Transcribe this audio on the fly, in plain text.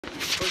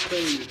First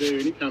thing you do,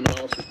 anytime an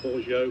officer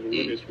pulls you over,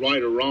 whether it's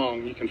right or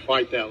wrong, you can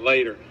fight that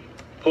later.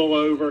 Pull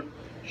over,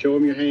 show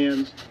them your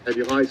hands, have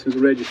your license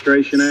and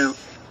registration out,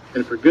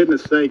 and for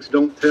goodness sakes,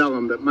 don't tell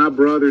them that my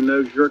brother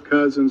knows your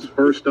cousin's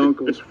first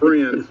uncle's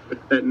friend.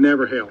 That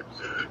never helps.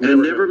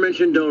 Never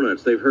mention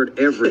donuts. They've heard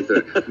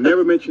everything.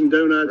 Never mention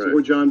donuts or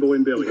John Boy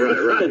and Billy.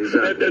 Right,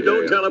 exactly. And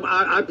don't tell them,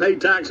 I pay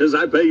taxes,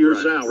 I pay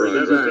your salary.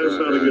 That's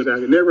not a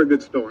good. Never a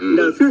good story.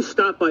 Now, if you're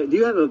stopped by, do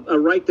you have a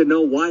right to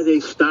know why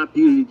they stopped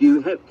you?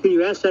 Can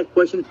you ask that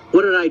question?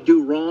 What did I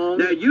do wrong?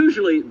 Now,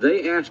 usually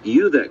they ask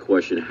you that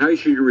question. How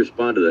should you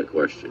respond to that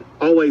question?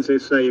 Always they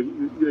say,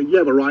 you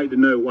have a right to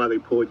know why they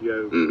pulled you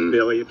over,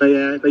 Billy. If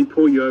they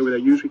pull you over, they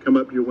usually come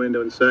up to your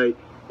window and say,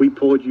 we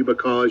pulled you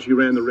because you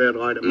ran the red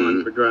light at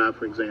Montford Drive,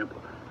 for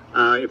example.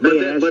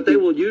 But they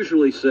will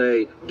usually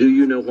say, do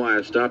you know why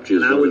I stopped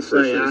you? And I would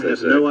say, I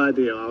have no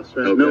idea,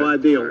 officer. I have no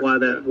idea why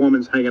that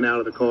woman's hanging out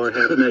of the car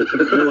half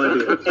naked. No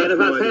idea.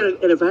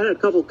 And if I had a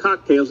couple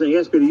cocktails and he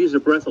asked me to use a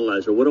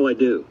breathalyzer, what do I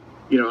do?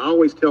 You know, I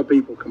always tell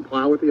people,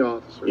 comply with the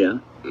officer.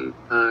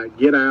 Yeah.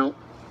 Get out.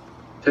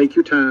 Take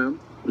your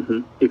time.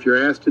 If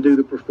you're asked to do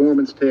the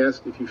performance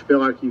test, if you feel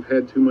like you've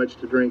had too much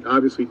to drink,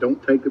 obviously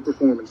don't take the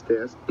performance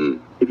test.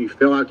 If you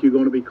feel like you're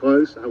going to be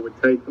close, I would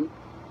take them.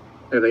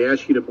 If they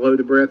ask you to blow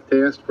the breath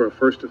test for a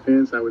first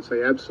offense, I would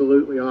say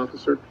absolutely,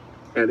 officer.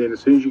 And then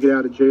as soon as you get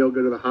out of jail,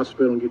 go to the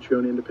hospital and get your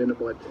own independent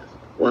blood test.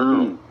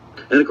 Wow.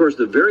 And, of course,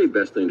 the very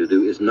best thing to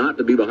do is not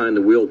to be behind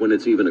the wheel when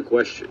it's even a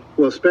question.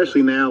 Well,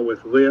 especially now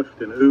with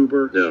Lyft and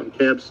Uber and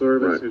cab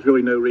service, there's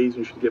really no reason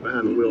you should get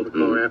behind the wheel of the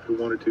car after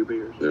 1 or 2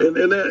 beers.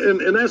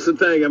 And that's the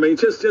thing. I mean,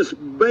 just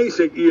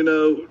basic, you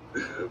know,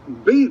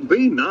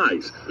 be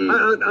nice.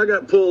 I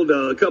got pulled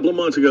a couple of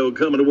months ago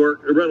coming to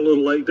work. I ran a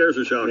little late. There's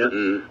a shocker.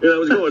 You know, I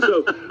was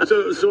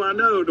going. So I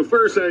know the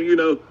first thing, you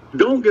know,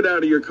 don't get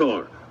out of your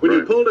car. When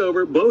you're pulled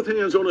over, both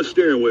hands on the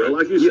steering wheel,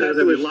 like you said,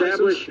 have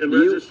license and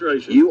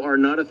registration. You are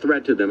not a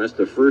threat to them. That's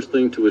the first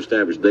thing to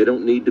establish. They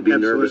don't need to be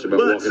nervous about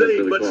walking up to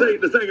the car. But see,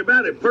 the thing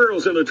about it,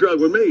 Pearl's in the truck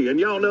with me, and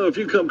y'all know if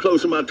you come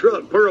close to my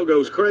truck, Pearl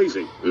goes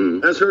crazy.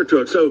 That's her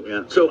truck. So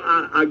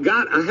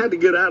I had to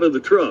get out of the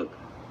truck.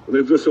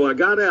 So I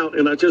got out,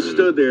 and I just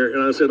stood there,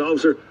 and I said,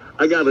 officer,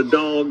 I got a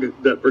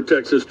dog that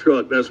protects this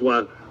truck. That's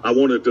why I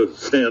wanted to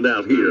stand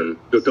out here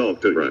to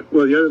talk to you.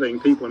 Well, the other thing,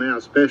 people now,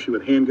 especially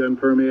with handgun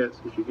permits,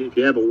 if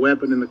you have a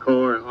weapon in the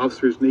car,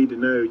 officers need to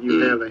know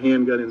you have a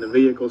handgun in the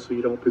vehicle so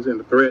you don't present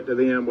a threat to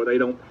them, where they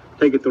don't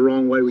take it the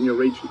wrong way when you're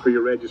reaching for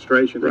your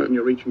registration, thinking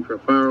you're reaching for a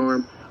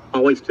firearm.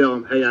 Always tell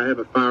them, hey, I have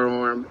a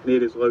firearm, and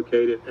it is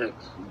located X.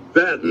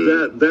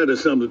 That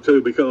is something,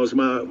 too, because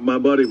my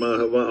buddy, my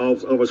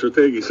Officer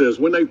Tiggy, says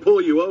when they pull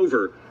you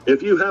over,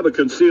 if you have a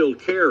concealed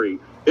carry,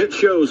 it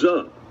shows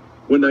up.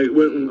 When they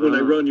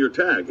run your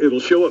tag, it'll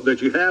show up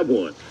that you have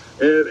one.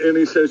 And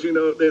he says, you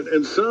know,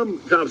 and some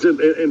cops,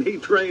 and he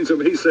trains them,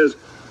 he says,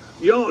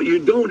 y'all, you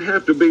don't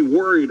have to be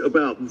worried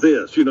about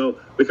this, you know,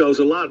 because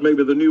a lot,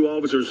 maybe the new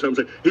officers, some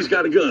say, he's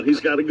got a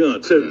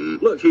gun. So,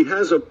 look, he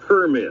has a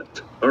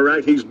permit, all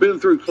right? He's been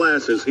through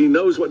classes. He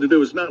knows what to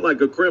do. It's not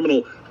like a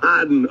criminal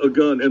hiding a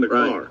gun in the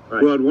car.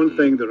 Well, one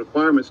thing, the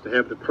requirements to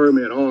have the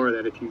permit are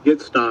that if you get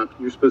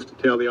stopped, you're supposed to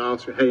tell the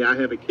officer, hey, I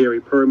have a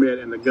carry permit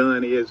and the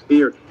gun is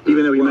here,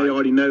 even though you may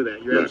already know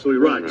that. You're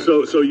absolutely right.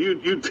 So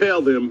you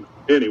tell them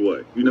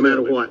anyway. No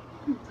matter what.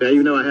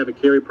 Even though I have a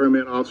carry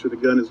permit, officer, the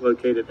gun is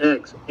located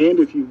X. And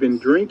if you've been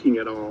drinking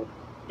at all,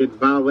 it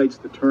violates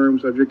the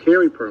terms of your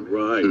carry permit.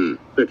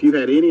 So if you've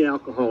had any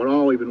alcohol at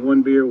all, even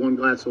one beer, one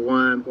glass of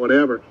wine,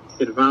 whatever,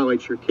 it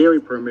violates your carry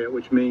permit,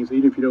 which means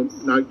even if you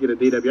don't not get a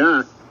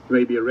DWI, you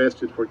may be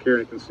arrested for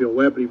carrying a concealed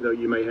weapon, even though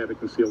you may have a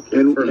concealed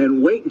carry permit.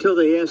 And wait until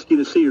they ask you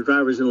to see your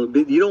driver's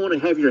license. You don't want to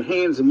have your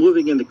hands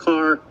moving in the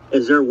car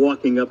as they're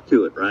walking up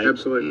to it, right?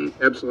 Absolutely,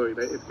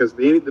 absolutely. Because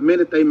the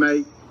minute they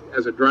make,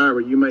 as a driver,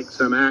 you make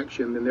some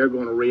action, then they're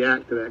going to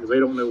react to that because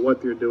they don't know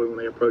what they're doing when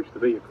they approach the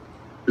vehicle.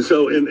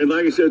 So, and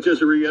like I said,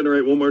 just to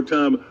reiterate one more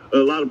time, a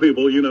lot of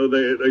people, you know,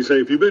 they say,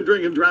 if you've been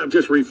drinking, drive,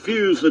 just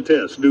refuse the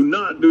test. Do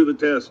not do the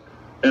test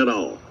at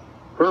all.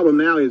 Problem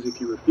now is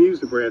if you refuse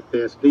the breath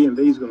test, DMV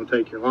is going to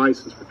take your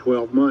license for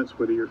 12 months,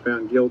 whether you're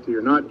found guilty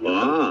or not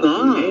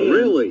guilty.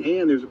 Really?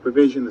 And there's a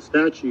provision in the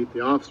statute,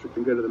 the officer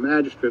can go to the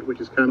magistrate,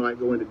 which is kind of like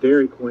going to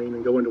Dairy Queen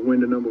and go into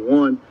window number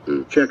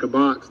 1, check a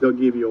box, they'll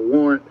give you a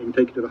warrant, they can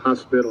take you to the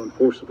hospital and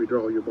forcibly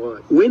draw your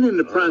blood. When in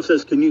the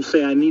process can you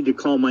say, I need to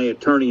call my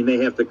attorney, and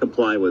they have to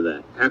comply with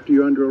that? After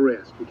you're under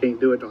arrest. You can't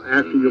do it until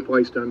after you're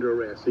placed under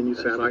arrest. Then you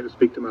say, I'd like to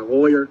speak to my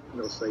lawyer,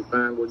 and they'll say,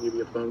 fine, we'll give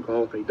you a phone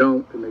call. If they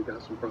don't, then they've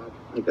got some problems.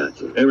 I got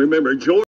you. And remember, George